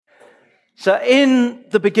So in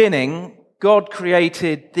the beginning, God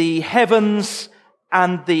created the heavens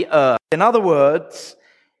and the earth. In other words,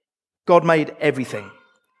 God made everything.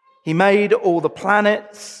 He made all the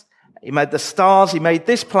planets. He made the stars. He made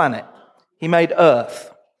this planet. He made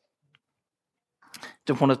Earth.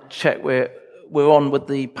 Just want to check we're on with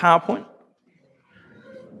the PowerPoint.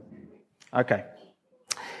 Okay.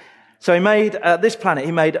 So he made this planet.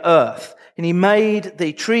 He made Earth. And he made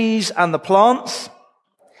the trees and the plants.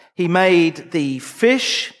 He made the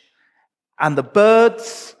fish and the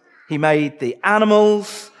birds. He made the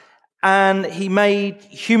animals. And he made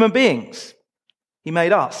human beings. He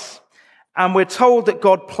made us. And we're told that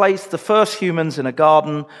God placed the first humans in a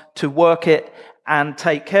garden to work it and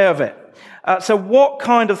take care of it. So what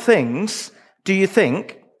kind of things do you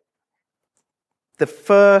think the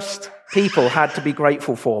first people had to be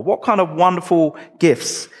grateful for? What kind of wonderful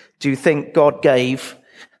gifts do you think God gave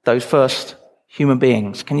those first human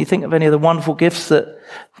beings? Can you think of any of the wonderful gifts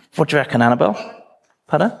what do you reckon, Annabelle?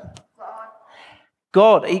 Pardon?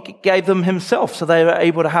 God, he gave them himself, so they were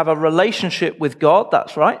able to have a relationship with God.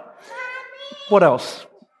 That's right. What else?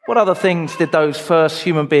 What other things did those first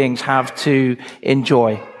human beings have to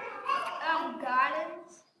enjoy?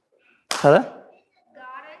 Gardens. Pardon?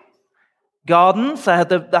 Gardens. They had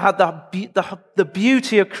the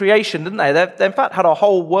beauty of creation, didn't they? They in fact had a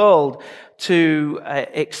whole world to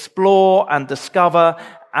explore and discover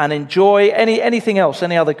and enjoy. Anything else?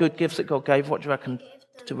 Any other good gifts that God gave? What do you reckon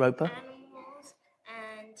to Roper?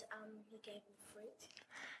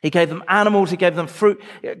 He gave them animals, he gave them fruit.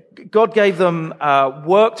 God gave them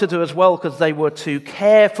work to do as well, because they were to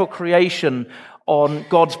care for creation on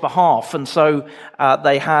God's behalf. And so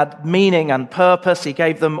they had meaning and purpose. He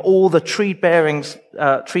gave them all the seed-bearing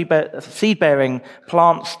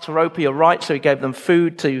plants. Taropa, you're right, so he gave them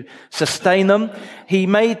food to sustain them. He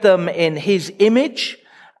made them in his image,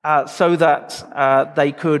 so that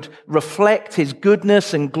they could reflect his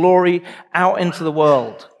goodness and glory out into the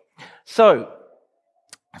world. So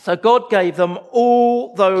God gave them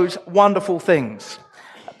all those wonderful things.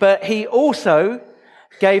 But he also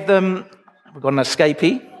gave them... We've got an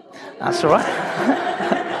escapee. That's all right.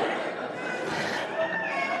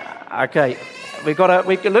 Okay. It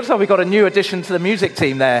looks like we've got a new addition to the music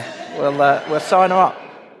team there. We'll sign her up.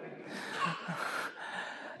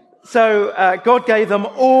 So God gave them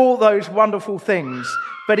all those wonderful things.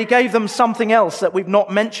 But he gave them something else that we've not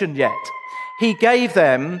mentioned yet. He gave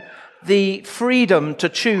them the freedom to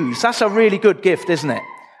choose. That's a really good gift, isn't it?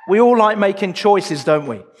 We all like making choices, don't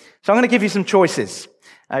we? So I'm going to give you some choices,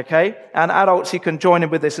 okay? And adults, you can join in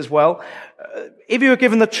with this as well. If you were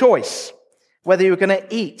given the choice whether you were going to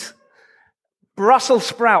eat Brussels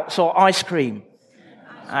sprouts or ice cream,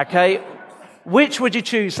 okay, which would you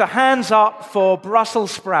choose? So hands up for Brussels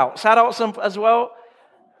sprouts. Adults as well.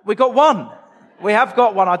 We got one. We have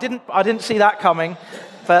got one. I didn't see that coming,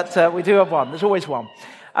 but we do have one. There's always one.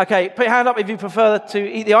 Okay, put your hand up if you prefer to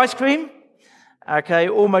eat the ice cream. Okay,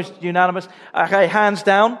 almost unanimous. Okay, hands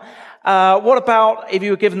down. What about if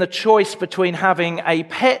you were given the choice between having a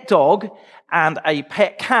pet dog and a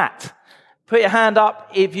pet cat? Put your hand up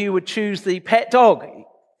if you would choose the pet dog.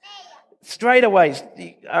 Straight away.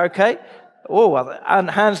 Okay. Oh, and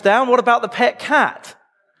hands down. What about the pet cat?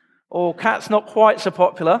 Oh, cat's not quite so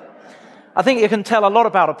popular. I think you can tell a lot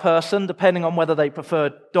about a person depending on whether they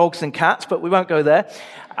prefer dogs and cats, but we won't go there.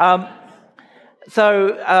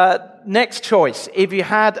 Next choice. If you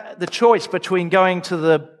had the choice between going to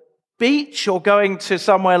the beach or going to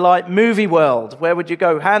somewhere like Movie World, where would you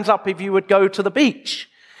go? Hands up if you would go to the beach.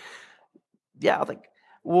 Yeah, I think.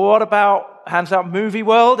 What about, hands up, Movie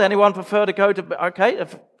World? Anyone prefer to go to, okay, a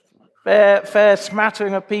fair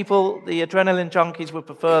smattering of people, the adrenaline junkies would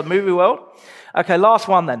prefer Movie World. Okay, last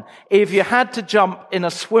one then. If you had to jump in a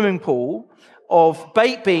swimming pool of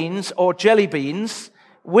baked beans or jelly beans,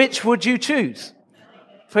 which would you choose?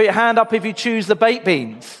 Put your hand up if you choose the baked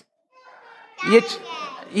beans.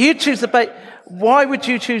 You choose the baked... Why would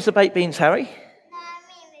you choose the baked beans, Harry?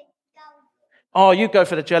 Oh, you go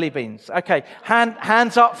for the jelly beans. Okay,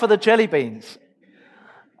 hands up for the jelly beans.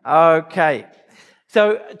 Okay.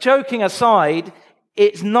 So, joking aside,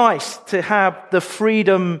 it's nice to have the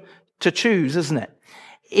freedom to choose, isn't it?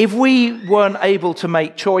 If we weren't able to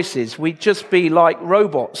make choices, we'd just be like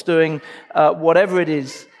robots doing whatever it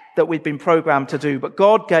is that we've been programmed to do. But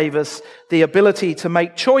God gave us the ability to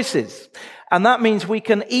make choices. And that means we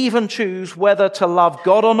can even choose whether to love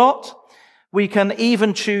God or not. We can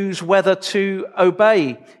even choose whether to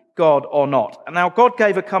obey God or not. And now God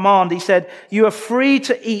gave a command. He said, you are free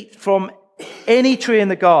to eat from any tree in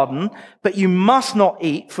the garden, but you must not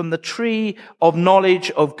eat from the tree of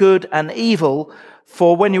knowledge of good and evil,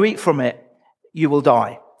 for when you eat from it, you will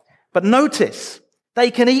die. But notice,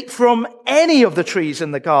 they can eat from any of the trees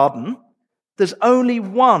in the garden. There's only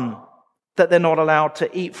one that they're not allowed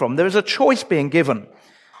to eat from. There is a choice being given.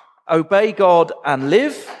 Obey God and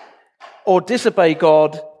live, or disobey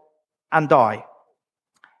God and die.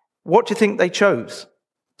 What do you think they chose?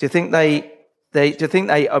 Do you think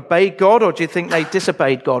they obeyed God, or do you think they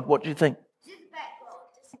disobeyed God? What do you think?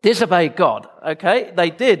 Disobeyed God. Okay, they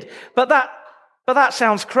did. But that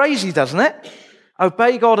sounds crazy, doesn't it?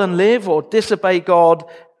 Obey God and live, or disobey God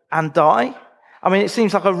and die? I mean, it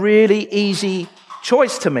seems like a really easy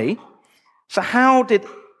choice to me. So how did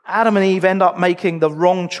Adam and Eve end up making the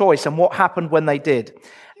wrong choice, and what happened when they did?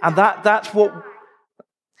 And that's what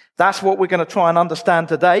we're going to try and understand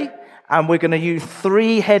today. And we're going to use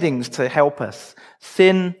 3 headings to help us: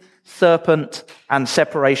 sin, serpent, and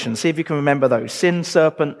separation. See if you can remember those: sin,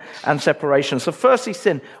 serpent, and separation. So firstly,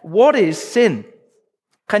 sin. What is sin?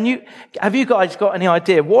 Have you guys got any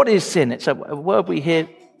idea? What is sin? It's a word we hear.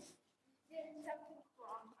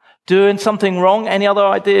 Doing something wrong. Any other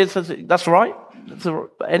ideas? That's right.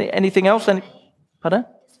 Anything else? Pardon?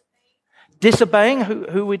 Disobeying.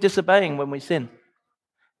 Who are we disobeying when we sin?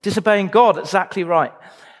 Disobeying God. Exactly right.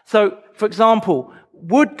 So, for example,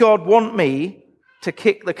 would God want me to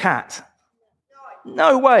kick the cat?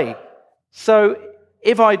 No way. So,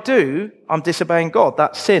 if I do, I'm disobeying God.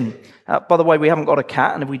 That's sin. By the way, we haven't got a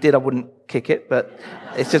cat, and if we did, I wouldn't kick it, but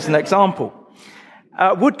it's just an example.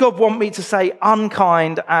 Would God want me to say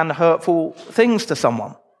unkind and hurtful things to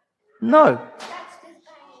someone? No.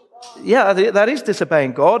 Yeah, that is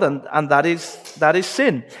disobeying God, and that is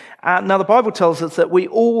sin. Now, the Bible tells us that we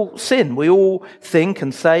all sin. We all think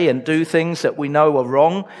and say and do things that we know are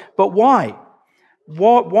wrong. But why?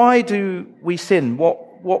 Why do we sin?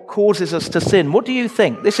 What causes us to sin? What do you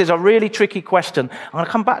think? This is a really tricky question. I'm going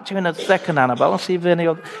to come back to you in a second, Annabelle. I'll see if any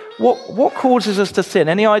other. What causes us to sin?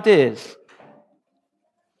 Any ideas?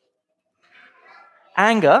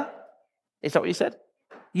 Anger. Is that what you said?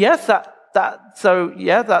 Yes, that's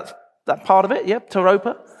that part of it. Yep,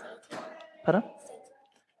 Taropa. Pardon?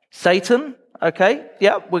 Satan. Okay.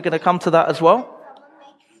 Yeah, we're going to come to that as well.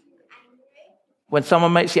 When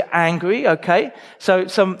someone makes you angry, okay. So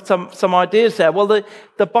some ideas there. Well,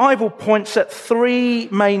 the Bible points at 3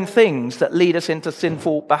 main things that lead us into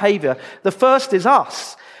sinful behavior. The first is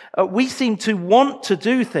us. We seem to want to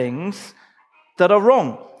do things that are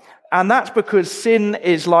wrong. And that's because sin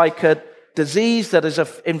is like a disease that has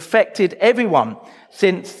infected everyone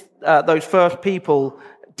since those first people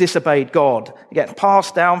disobeyed God. It gets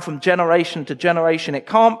passed down from generation to generation. It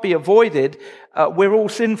can't be avoided. We're all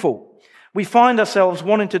sinful. We find ourselves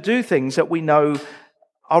wanting to do things that we know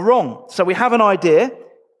are wrong. So we have an idea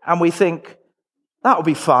and we think, that would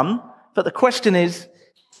be fun. But the question is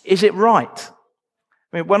it right?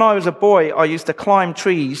 I mean, when I was a boy, I used to climb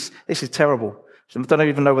trees. This is terrible. I don't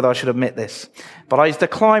even know whether I should admit this. But I used to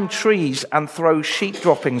climb trees and throw sheep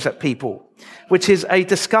droppings at people, which is a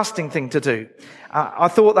disgusting thing to do. I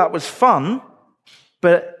thought that was fun,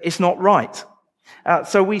 but it's not right.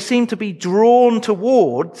 So we seem to be drawn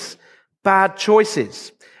towards bad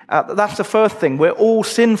choices. That's the first thing. We're all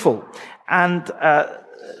sinful. And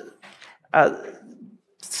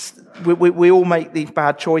we all make these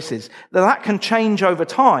bad choices. Now, that can change over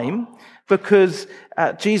time because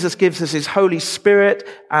Jesus gives us his Holy Spirit,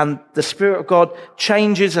 and the Spirit of God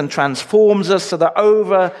changes and transforms us so that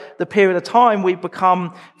over the period of time we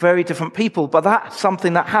become very different people. But that's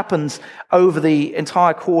something that happens over the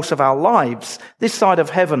entire course of our lives. This side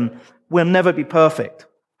of heaven will never be perfect.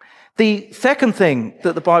 The second thing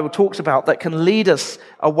that the Bible talks about that can lead us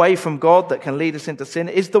away from God, that can lead us into sin,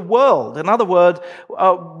 is the world. In other words,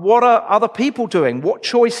 what are other people doing? What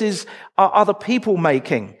choices are other people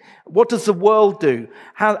making? What does the world do?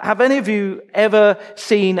 Have any of you ever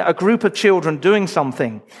seen a group of children doing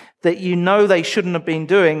something that you know they shouldn't have been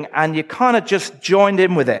doing and you kind of just joined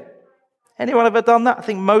in with it? Anyone ever done that? I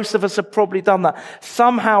think most of us have probably done that.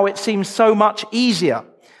 Somehow it seems so much easier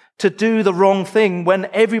to do the wrong thing when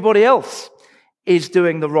everybody else is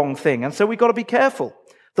doing the wrong thing. And so we've got to be careful.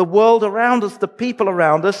 The world around us, the people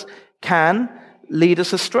around us can lead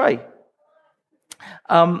us astray.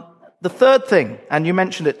 The third thing, and you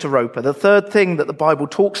mentioned it, Taropa, the third thing that the Bible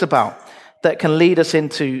talks about that can lead us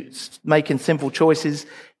into making sinful choices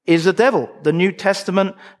is the devil. The New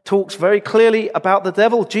Testament talks very clearly about the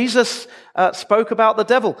devil. Jesus spoke about the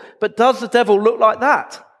devil. But does the devil look like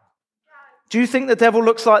that? Do you think the devil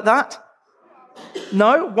looks like that?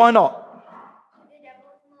 No? Why not?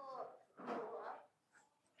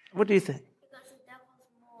 What do you think? Because the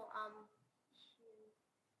devil's more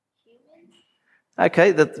human.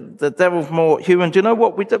 Okay, the devil's more human. Do you know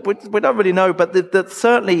what? We don't really know, but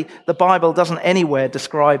certainly the Bible doesn't anywhere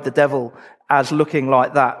describe the devil as looking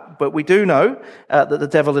like that. But we do know that the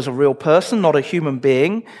devil is a real person, not a human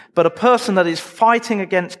being, but a person that is fighting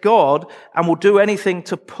against God and will do anything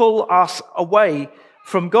to pull us away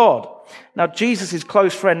from God. Now, Jesus'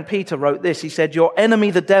 close friend Peter wrote this. He said, "Your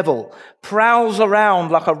enemy, the devil, prowls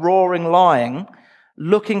around like a roaring lion,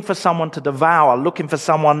 looking for someone to devour, looking for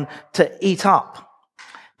someone to eat up."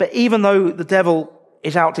 But even though the devil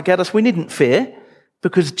is out to get us, we needn't fear,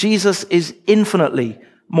 because Jesus is infinitely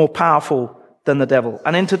more powerful than the devil.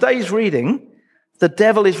 And in today's reading, the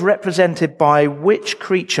devil is represented by which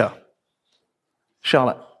creature?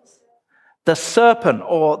 Charlotte? The serpent,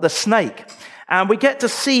 or the snake. And we get to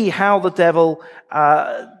see how the devil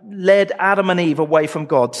led Adam and Eve away from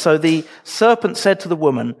God. So the serpent said to the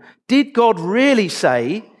woman, "Did God really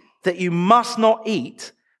say that you must not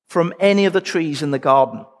eat from any of the trees in the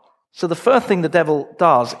garden?" So the first thing the devil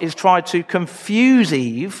does is try to confuse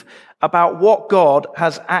Eve about what God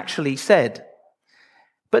has actually said.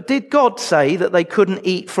 But did God say that they couldn't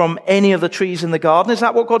eat from any of the trees in the garden? Is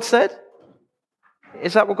that what God said?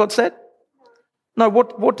 Is that what God said? No,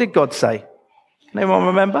 what did God say? Anyone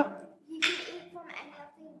remember?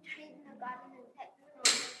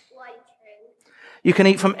 You can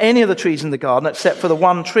eat from any of the trees in the garden except for the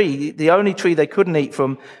one tree. The only tree they couldn't eat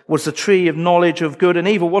from was the tree of knowledge of good and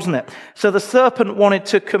evil, wasn't it? So the serpent wanted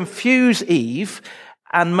to confuse Eve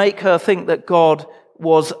and make her think that God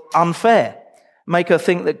was unfair. Make her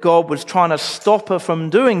think that God was trying to stop her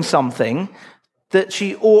from doing something that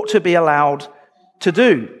she ought to be allowed to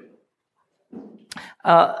do.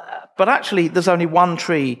 But actually, there's only one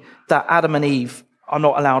tree that Adam and Eve are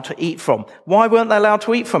not allowed to eat from. Why weren't they allowed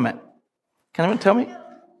to eat from it? Can anyone tell me?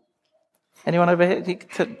 Anyone over here?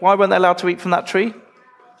 Why weren't they allowed to eat from that tree?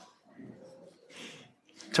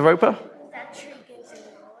 Taropa? That tree gives you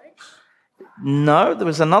knowledge. No, there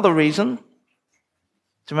was another reason.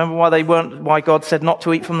 Do you remember why God said not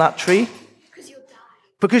to eat from that tree? Because you'll die.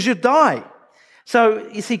 Because you'd die. So,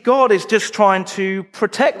 you see, God is just trying to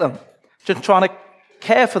protect them, just trying to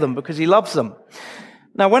care for them because he loves them.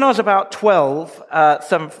 Now, when I was about 12,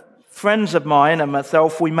 some friends of mine and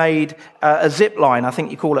myself, we made a zip line. I think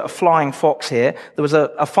you call it a flying fox here. There was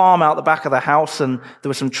a farm out the back of the house, and there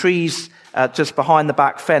were some trees just behind the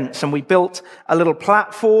back fence. And we built a little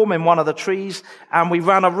platform in one of the trees, and we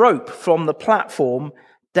ran a rope from the platform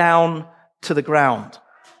down to the ground.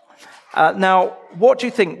 Now, what do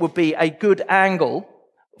you think would be a good angle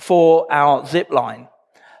for our zip line?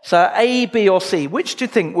 So A, B, or C? Which do you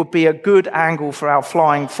think would be a good angle for our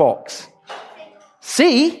flying fox?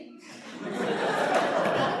 C?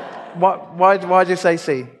 Why did you say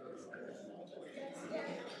C?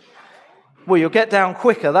 Well, you'll get down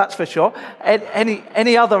quicker, that's for sure.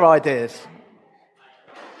 Any other ideas?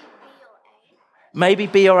 Maybe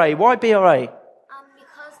B or A. Why B or A?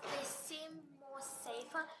 Because they seem more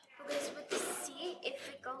safer. Because with the C, if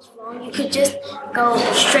it goes wrong, you could just go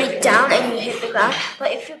straight down and you hit the ground.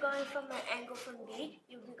 But if you're going from an angle from B,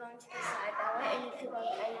 you'll be going to the side that way. And if you're going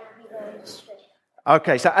A, you'll be going straight.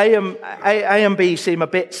 Okay, so A and B seem a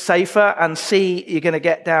bit safer, and C, you're going to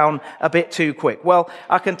get down a bit too quick. Well,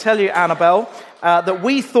 I can tell you, Annabelle, that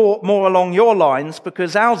we thought more along your lines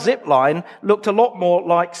because our zip line looked a lot more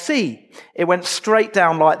like C. It went straight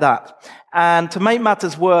down like that. And to make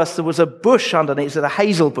matters worse, there was a bush underneath, a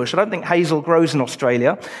hazel bush. I don't think hazel grows in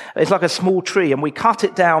Australia. It's like a small tree, and we cut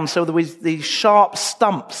it down so there was these sharp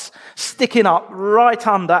stumps sticking up right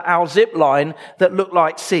under our zip line that looked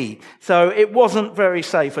like C. So it wasn't very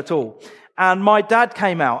safe at all. And my dad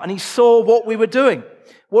came out and he saw what we were doing.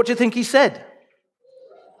 What do you think he said?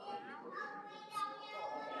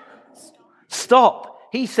 Stop.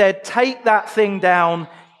 He said, take that thing down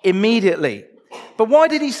immediately. But why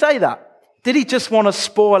did he say that? Did he just want to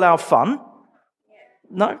spoil our fun?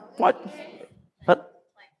 No. Why? But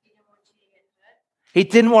he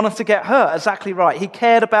didn't want us to get hurt. Exactly right. He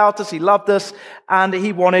cared about us. He loved us. And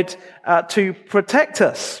he wanted to protect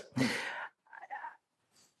us.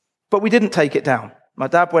 But we didn't take it down. My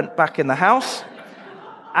dad went back in the house.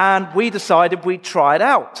 And we decided we'd try it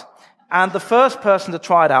out. And the first person to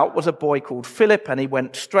try it out was a boy called Philip, and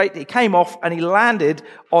he came off and he landed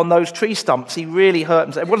on those tree stumps. He really hurt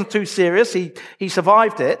himself. It wasn't too serious. He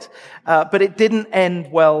survived it, but it didn't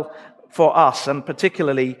end well for us, and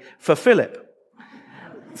particularly for Philip.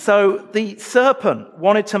 So the serpent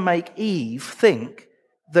wanted to make Eve think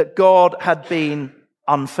that God had been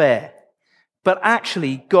unfair. But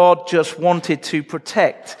actually, God just wanted to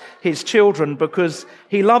protect his children because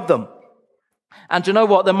he loved them. And you know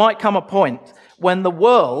what? There might come a point when the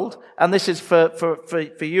world and this is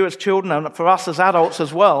for you as children and for us as adults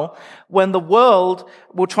as well, when the world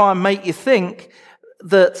will try and make you think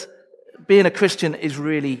that being a Christian is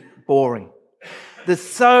really boring. There's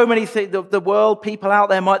so many things, the world, people out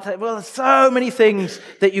there might say, well, there's so many things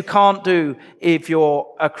that you can't do if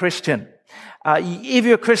you're a Christian. If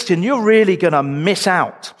you're a Christian, you're really going to miss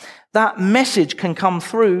out. That message can come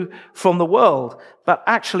through from the world, but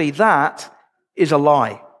actually that is a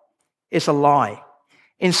lie. It's a lie.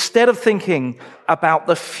 Instead of thinking about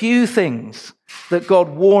the few things that God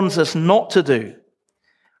warns us not to do,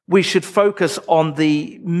 we should focus on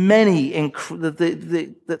the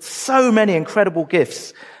so many incredible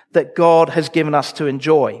gifts that God has given us to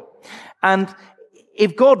enjoy. And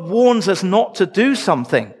if God warns us not to do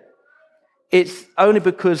something, it's only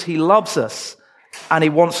because he loves us and he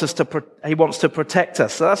wants to protect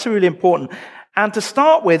us. So that's really important. And to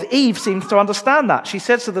start with, Eve seems to understand that. She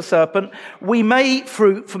says to the serpent, we may eat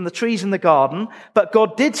fruit from the trees in the garden, but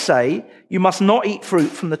God did say, you must not eat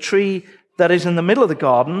fruit from the tree that is in the middle of the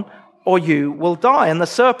garden, or you will die. And the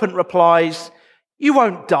serpent replies, you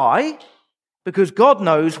won't die, because God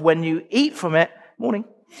knows when you eat from it,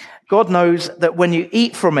 God knows that when you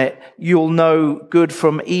eat from it, you'll know good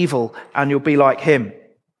from evil, and you'll be like him.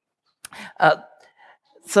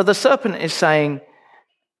 So the serpent is saying,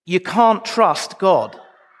 you can't trust God.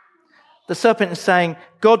 The serpent is saying,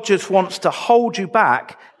 God just wants to hold you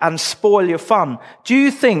back and spoil your fun. Do you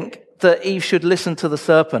think that Eve should listen to the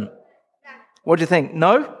serpent? What do you think?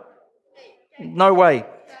 No? No way.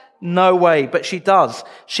 No way. But she does.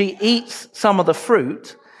 She eats some of the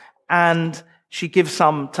fruit and she gives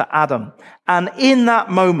some to Adam. And in that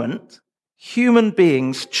moment, human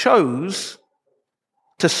beings chose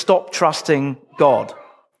to stop trusting God.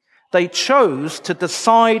 They chose to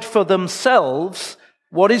decide for themselves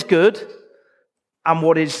what is good and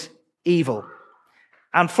what is evil.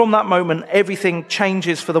 And from that moment, everything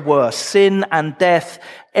changes for the worse. Sin and death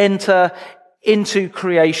enter into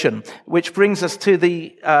creation, which brings us to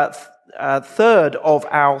the third of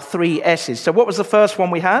our three S's. So what was the first one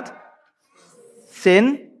we had?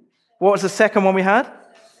 Sin. What was the second one we had?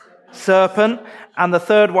 Serpent. And the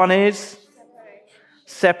third one is?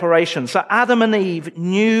 Separation. So Adam and Eve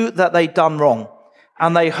knew that they'd done wrong,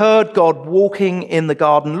 and they heard God walking in the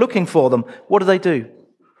garden looking for them. What did they do?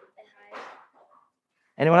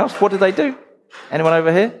 Anyone else? What did they do? Anyone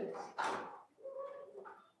over here?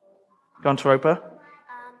 Go on, Taropa.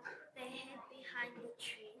 They hid behind the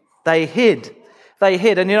trees. They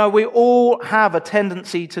hid. And we all have a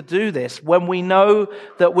tendency to do this. When we know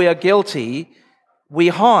that we are guilty, we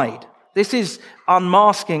hide. This is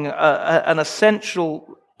unmasking an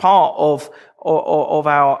essential part of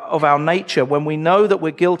our nature. When we know that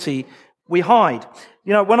we're guilty, we hide.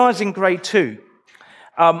 When I was in grade 2,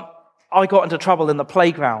 I got into trouble in the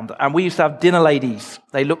playground, and we used to have dinner ladies.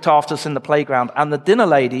 They looked after us in the playground, and the dinner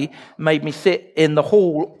lady made me sit in the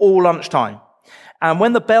hall all lunchtime. And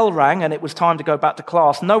when the bell rang and it was time to go back to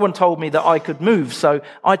class, no one told me that I could move, so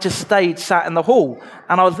I just sat in the hall,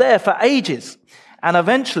 and I was there for ages. And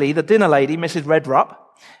eventually, the dinner lady, Mrs. Redrup,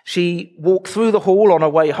 she walked through the hall on her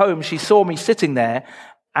way home. She saw me sitting there,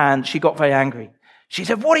 and she got very angry. She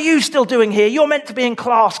said, what are you still doing here? You're meant to be in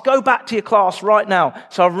class. Go back to your class right now.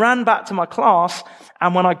 So I ran back to my class,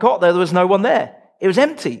 and when I got there was no one there. It was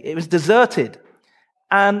empty. It was deserted.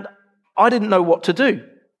 And I didn't know what to do.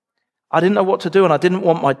 And I didn't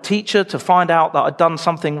want my teacher to find out that I'd done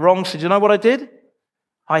something wrong. So do you know what I did?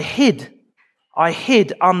 I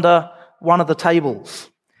hid under one of the tables.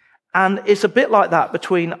 And it's a bit like that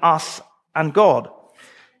between us and God.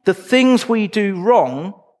 The things we do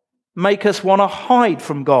wrong make us want to hide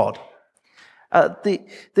from God. Our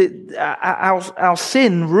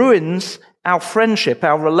sin ruins our friendship,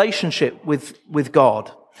 our relationship with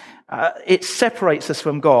God. It separates us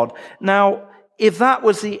from God. Now, if that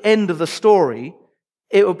was the end of the story,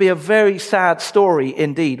 it would be a very sad story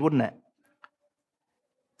indeed, wouldn't it?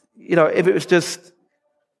 If it was just,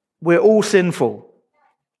 we're all sinful,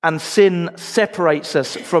 and sin separates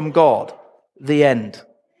us from God, the end.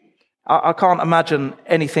 I can't imagine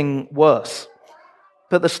anything worse.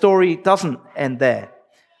 But the story doesn't end there.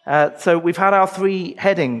 So we've had our three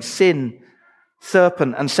headings, sin,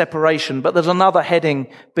 serpent, and separation. But there's another heading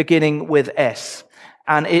beginning with S,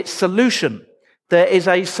 and it's solution. There is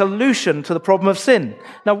a solution to the problem of sin.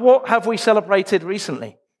 Now, what have we celebrated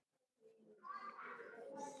recently?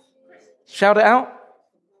 Shout it out.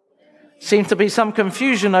 Seems to be some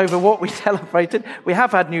confusion over what we celebrated. We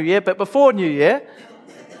have had New Year, but before New Year,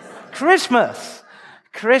 Christmas,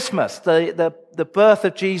 the birth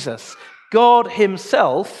of Jesus, God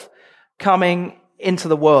himself coming into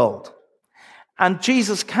the world. And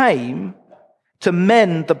Jesus came to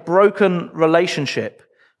mend the broken relationship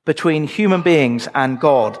between human beings and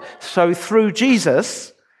God. So through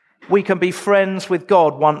Jesus, we can be friends with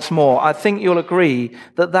God once more. I think you'll agree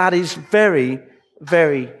that that is very,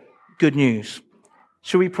 very good news.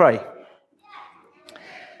 Shall we pray?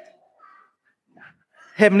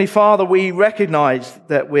 Heavenly Father, we recognize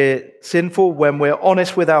that we're sinful when we're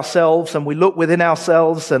honest with ourselves and we look within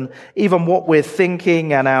ourselves, and even what we're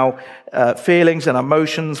thinking and our feelings and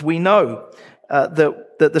emotions, we know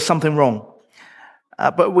that there's something wrong.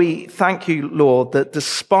 But we thank you, Lord, that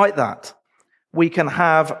despite that, we can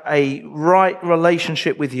have a right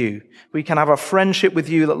relationship with you. We can have a friendship with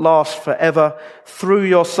you that lasts forever through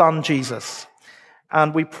your Son, Jesus.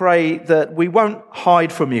 And we pray that we won't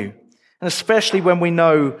hide from you, and especially when we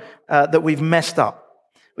know that we've messed up.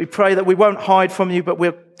 We pray that we won't hide from you, but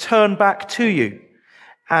we'll turn back to you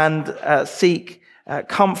and seek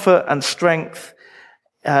comfort and strength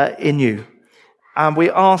in you. And we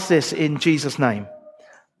ask this in Jesus' name.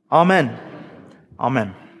 Amen.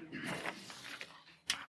 Amen.